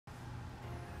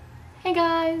Hey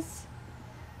guys!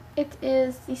 It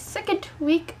is the second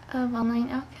week of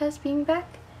Online Outcast being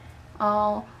back,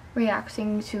 all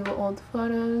reacting to old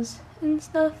photos and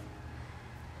stuff.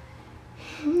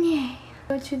 Yay!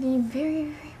 Go to the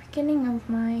very beginning of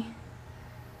my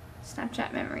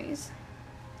Snapchat memories.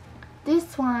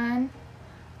 This one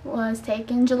was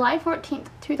taken July 14th,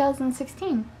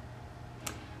 2016.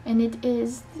 And it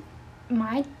is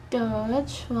my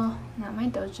Doge, well, not my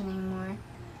Doge anymore.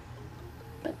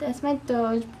 But that's my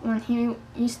Doge when he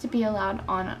used to be allowed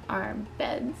on our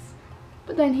beds.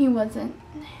 But then he wasn't.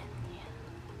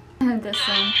 Yeah. This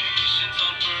one.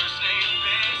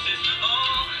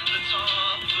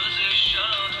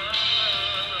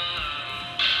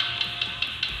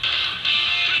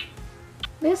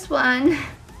 This one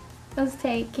was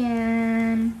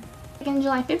taken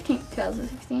July 15th,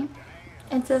 2016.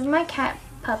 It's of my cat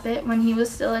puppet when he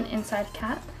was still an inside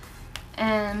cat.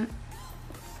 And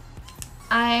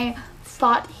I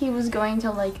thought he was going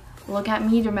to like look at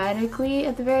me dramatically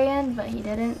at the very end, but he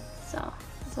didn't, so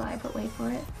that's why I put wait for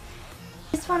it.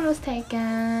 This one was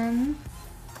taken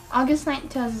August 9th,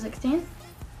 2016.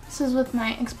 This was with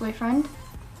my ex-boyfriend,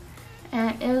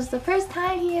 and it was the first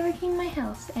time he ever came to my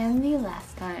house, and the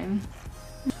last time.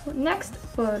 Next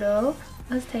photo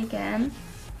was taken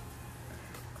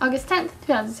August 10th,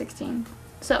 2016.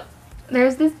 So,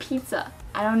 there's this pizza.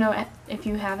 I don't know if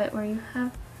you have it where you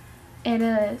have. It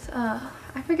is,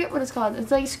 I forget what it's called.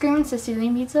 It's like Screamin'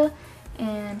 Sicilian pizza,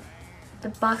 and the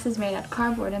box is made out of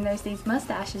cardboard, and there's these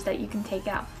mustaches that you can take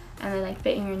out, and they like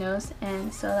fit in your nose,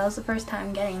 and so that was the first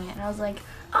time getting it, and I was like,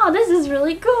 oh, this is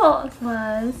really cool. It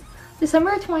was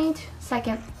December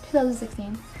 22nd,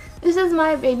 2016. This is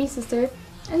my baby sister,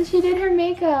 and she did her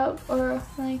makeup, or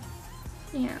like,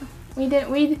 yeah, I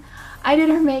did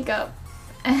her makeup,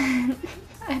 and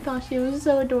I thought she was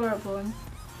so adorable.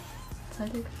 So I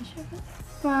took a picture of it.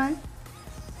 One.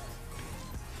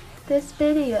 This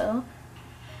video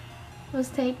was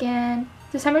taken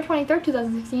December 23rd,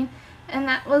 2016, and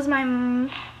that was my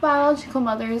biological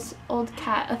mother's old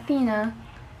cat, Athena.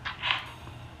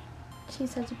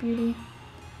 She's such a beauty.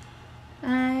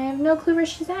 I have no clue where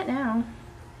she's at now,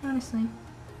 honestly.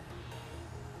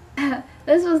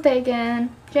 This was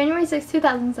taken January 6th,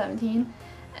 2017,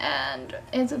 and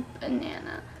it's a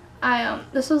banana.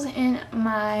 This was in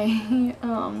my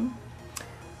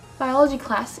biology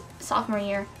class sophomore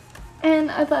year,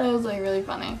 and I thought it was like really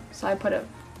funny, so I put a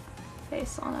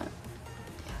face on it.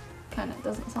 Kind of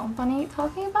doesn't sound funny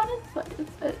talking about it,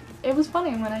 but it was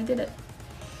funny when I did it.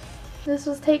 This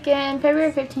was taken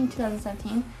February 15,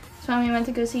 2017. So when we went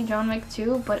to go see John Wick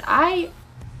 2, but I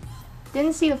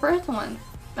didn't see the first one.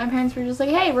 My parents were just like,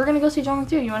 hey, we're gonna go see John Wick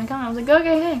 2, you wanna come? I was like,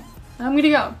 okay, hey, I'm gonna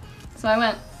go. So I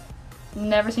went.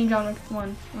 Never seen John Wick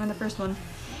 1, or the first one.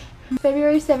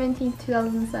 February 17th,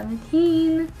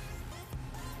 2017.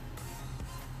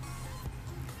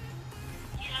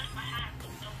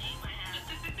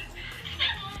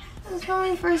 That's when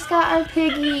we first got our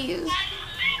piggies.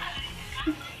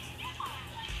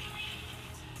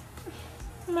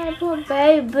 My poor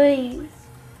babies.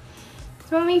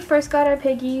 That's when we first got our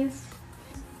piggies.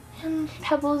 And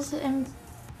Pebbles and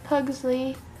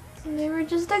Pugsley. And they were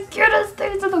just the cutest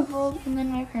things in the world, and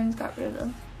then my parents got rid of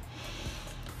them.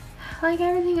 Like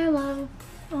everything I love,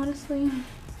 honestly.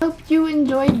 Hope you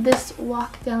enjoyed this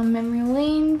walk down memory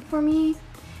lane for me.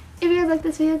 If you guys like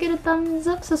this video, get a thumbs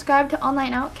up, subscribe to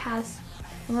Online Outcast.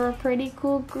 We're a pretty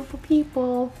cool group of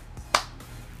people.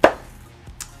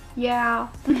 Yeah.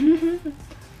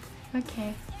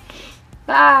 Okay.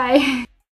 Bye.